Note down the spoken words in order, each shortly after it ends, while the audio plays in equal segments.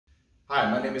Hi,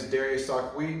 my name is Darius,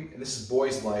 Sakui, and this is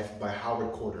Boy's Life by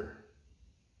Korder.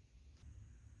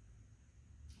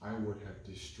 I would have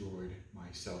destroyed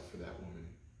myself for that woman.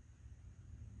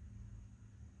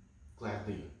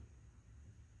 Gladly.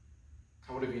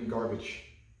 I would have eaten garbage.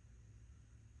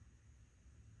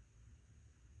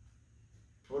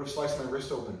 I would have sliced my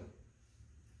wrist open.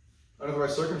 Under the right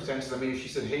circumstances, if she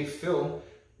said, "Hey, Phil,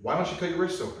 why don't you cut your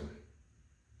wrist open?"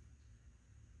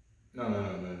 No,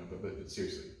 but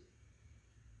seriously.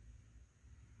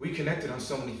 We connected on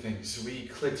so many things. We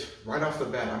clicked right off the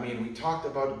bat. We talked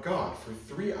about God for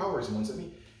 3 hours once.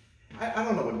 I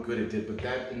don't know what good it did, but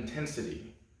that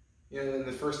intensity. And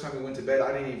the first time we went to bed,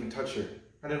 I didn't even touch her.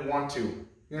 I didn't want to. You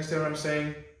understand what I'm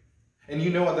saying? And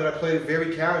you know that I played it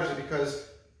very casually because,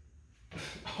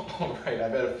 all right,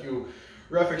 I've had a few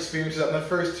rough experiences. I'm the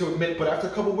first to admit, but after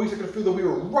a couple of weeks, I could feel that we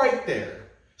were right there.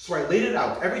 So I laid it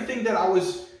out, everything that I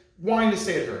was wanting to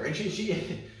say to her. And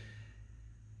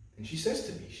she says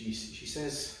to me, she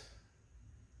says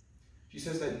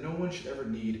that no one should ever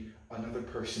need another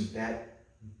person that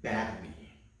badly.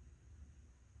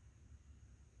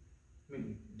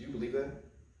 Do you believe that?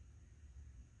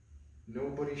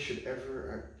 Nobody should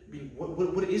ever.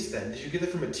 What is that? Did you get that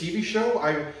from a TV show?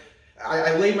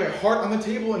 I lay my heart on the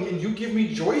table and you give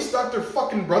me Joyce, Dr.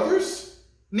 fucking Brothers?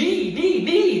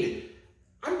 Need.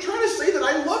 I'm trying to say that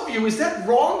I love you. Is that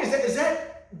wrong? Is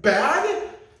that bad?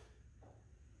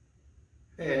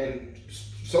 And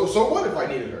so what if I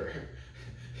needed her?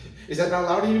 Is that not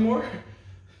allowed anymore?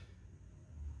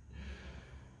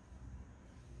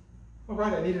 All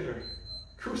right, I needed her.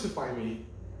 Crucify me.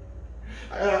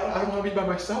 I don't want to be by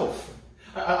myself.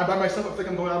 I'm by myself. I think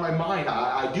I'm going out of my mind.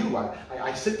 I do.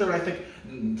 I sit there and I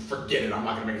think, forget it. I'm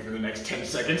not going to make it through the next 10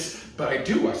 seconds. But I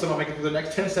do. I somehow make it through the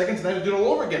next 10 seconds and then I do it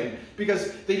all over again.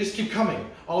 Because they just keep coming.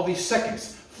 All these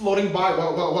seconds floating by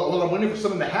while I'm waiting for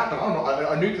something to happen. I don't know,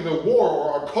 a nuclear war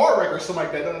or a car wreck or something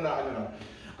like that. No.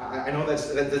 I know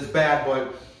that's bad,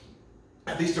 but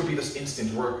at least there'll be this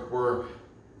instant where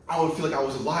I would feel like I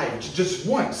was alive just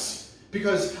once.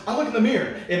 Because I look in the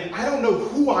mirror and I don't know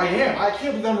who I am. I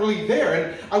can't believe I'm really there,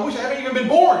 and I wish I haven't even been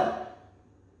born.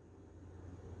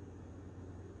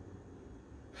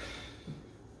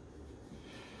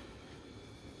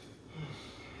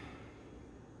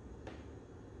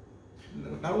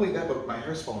 Not only that, but my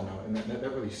hair's falling out, and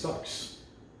that really sucks.